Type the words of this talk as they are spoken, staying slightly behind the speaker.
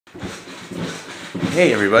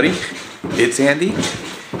Hey everybody, it's Andy,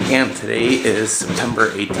 and today is September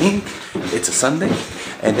 18th. It's a Sunday,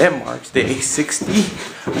 and that marks day 60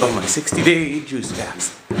 of my 60-day juice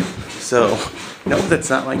fast. So, no, that's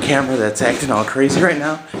not my camera that's acting all crazy right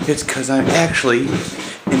now. It's because I'm actually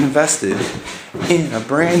invested in a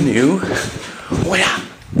brand new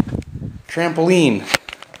trampoline.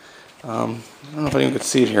 I don't know if anyone could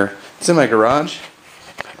see it here. It's in my garage,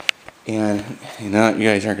 and you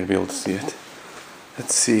guys aren't going to be able to see it.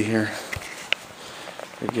 Let's see here.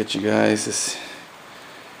 I get you guys this.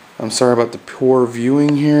 I'm sorry about the poor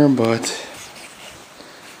viewing here, but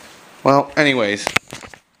well, anyways,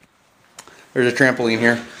 there's a trampoline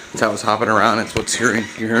here. That's how I was hopping around. It's what's you're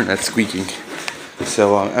hearing that squeaking.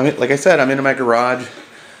 So I mean, like I said, I'm in my garage.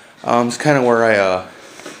 It's kind of where I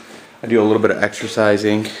do a little bit of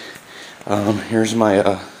exercising. Here's my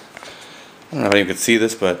I don't know if you can see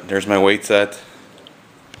this, but there's my weight set.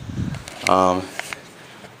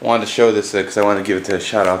 Wanted to show this because I wanted to give it a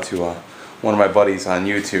shout out to one of my buddies on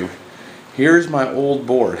YouTube. Here's my old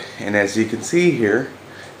board, and as you can see here,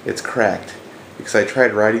 it's cracked because I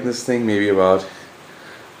tried riding this thing maybe about,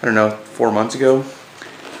 I don't know, 4 months ago,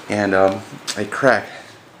 and it cracked.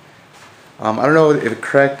 I don't know if it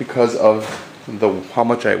cracked because of how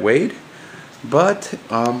much I weighed, but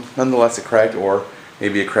nonetheless it cracked, or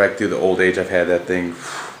maybe it cracked due to the old age. I've had that thing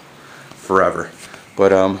forever,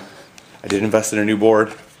 but I did invest in a new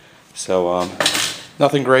board. So,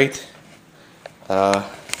 nothing great. Here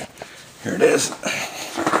it is.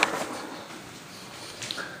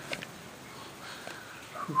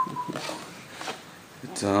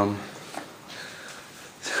 It's,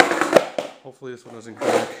 hopefully this one doesn't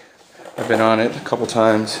crack. I've been on it a couple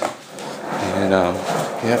times, and,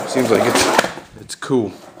 yeah, it seems like it's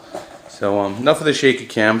cool. So, enough of the shaky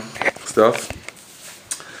cam stuff.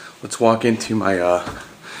 Let's walk into my,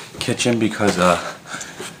 kitchen because,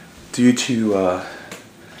 due to, I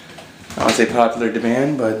won't say popular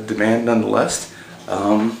demand, but demand nonetheless.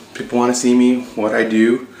 People want to see me, what I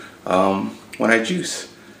do when I juice.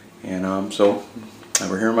 And so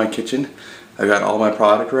we're here in my kitchen. I got all my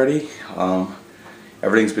product ready.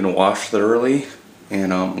 Everything's been washed thoroughly.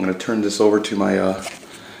 And I'm going to turn this over to my,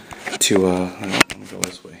 let me go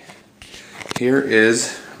this way. Here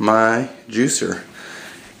is my juicer.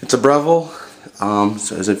 It's a Breville.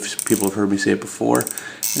 So as if people have heard me say it before.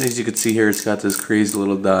 And as you can see here, it's got this crazy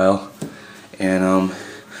little dial. And I don't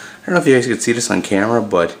know if you guys can see this on camera,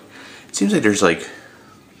 but it seems like there's like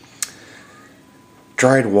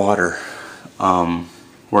dried water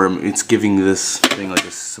where it's giving this thing like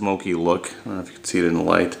a smoky look. I don't know if you can see it in the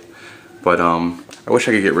light, but I wish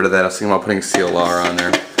I could get rid of that. I was thinking about putting CLR on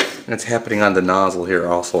there, and it's happening on the nozzle here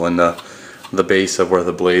also, in the base of where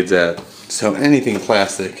the blade's at. So anything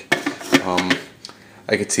plastic,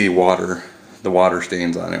 I could see the water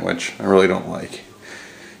stains on it, which I really don't like.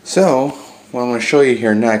 So what I'm going to show you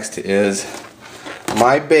here next is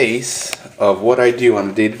my base of what I do on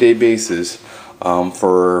a day-to-day basis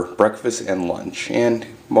for breakfast and lunch, and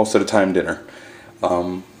most of the time dinner.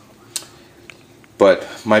 But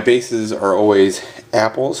my bases are always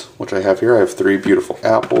apples, which I have here. I have 3 beautiful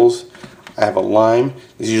apples. I have a lime.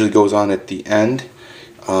 This usually goes on at the end,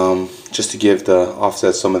 just to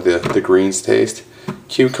offset some of the greens taste.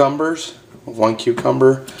 Cucumbers, 1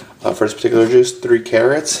 cucumber for this particular juice, 3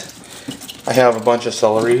 carrots. I have a bunch of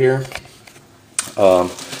celery here,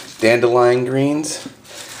 dandelion greens,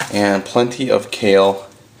 and plenty of kale,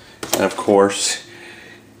 and of course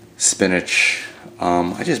spinach.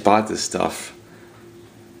 I just bought this stuff,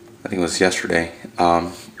 I think it was yesterday,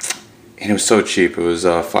 and it was so cheap. It was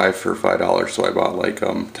 5 for $5, so I bought like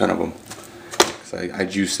 10 of them because I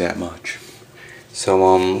juice that much.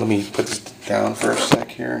 So let me put this down for a sec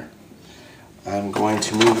here. I'm going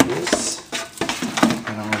to move this,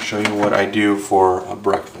 and I'm going to show you what I do for a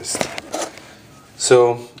breakfast.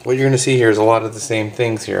 So what you're going to see here is a lot of the same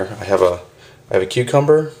things here. I have a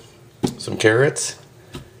cucumber, some carrots,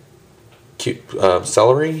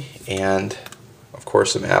 celery, and of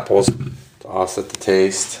course some apples to offset the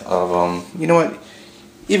taste of you know what?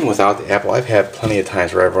 Even without the apple, I've had plenty of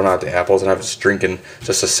times where I've run out the apples and I'm just drinking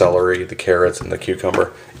just the celery, the carrots, and the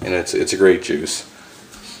cucumber, and it's a great juice.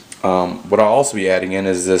 What I'll also be adding in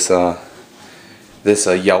is this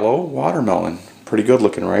yellow watermelon. Pretty good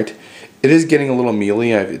looking, right? It is getting a little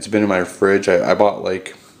mealy. It's been in my fridge. I bought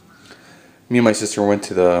like, me and my sister went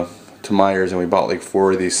to Myers and we bought like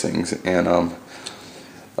 4 of these things, and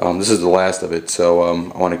this is the last of it. So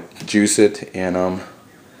I want to juice it, and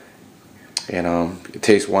it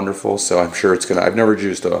tastes wonderful. So I'm sure it's gonna. I've never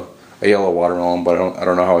juiced a yellow watermelon, but I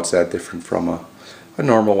don't know how it's that different from a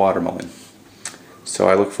normal watermelon. So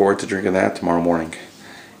I look forward to drinking that tomorrow morning.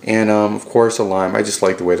 And of course a lime. I just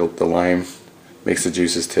like the way the lime makes the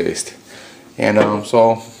juices taste. And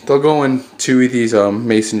so they'll go in 2 of these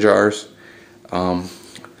mason jars.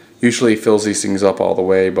 Usually fills these things up all the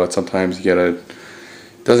way, but sometimes you gotta,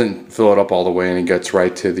 doesn't fill it up all the way, and it gets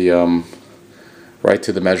right to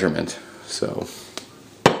the measurement. So,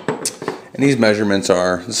 and these measurements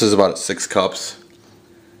are, this is about 6 cups,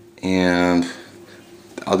 and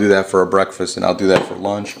I'll do that for a breakfast, and I'll do that for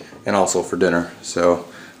lunch, and also for dinner. So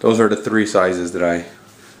those are the 3 sizes that I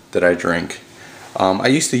drink. I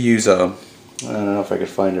used to use I don't know if I could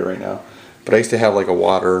find it right now, but I used to have like a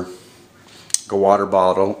water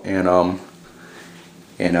bottle, and I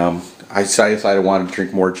decided I wanted to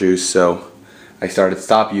drink more juice, so I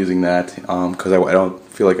stop using that because I don't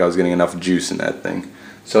feel like I was getting enough juice in that thing.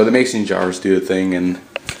 So the mason jars do the thing, and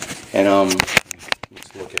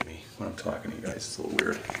just look at me when I'm talking to you guys. It's a little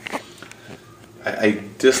weird. I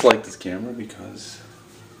dislike this camera because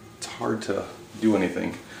it's hard to do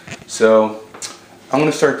anything. So I'm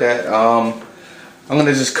gonna start that. I'm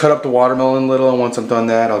gonna just cut up the watermelon a little, and once I'm done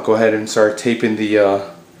that, I'll go ahead and start taping the. I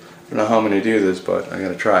don't know how I'm gonna do this, but I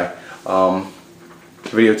gotta try.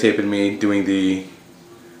 Videotaping me doing the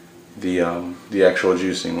actual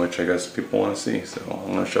juicing, which I guess people want to see. So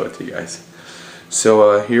I'm gonna show it to you guys.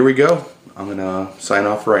 So here we go. I'm gonna sign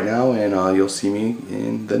off right now, and you'll see me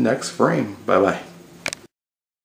in the next frame. Bye bye.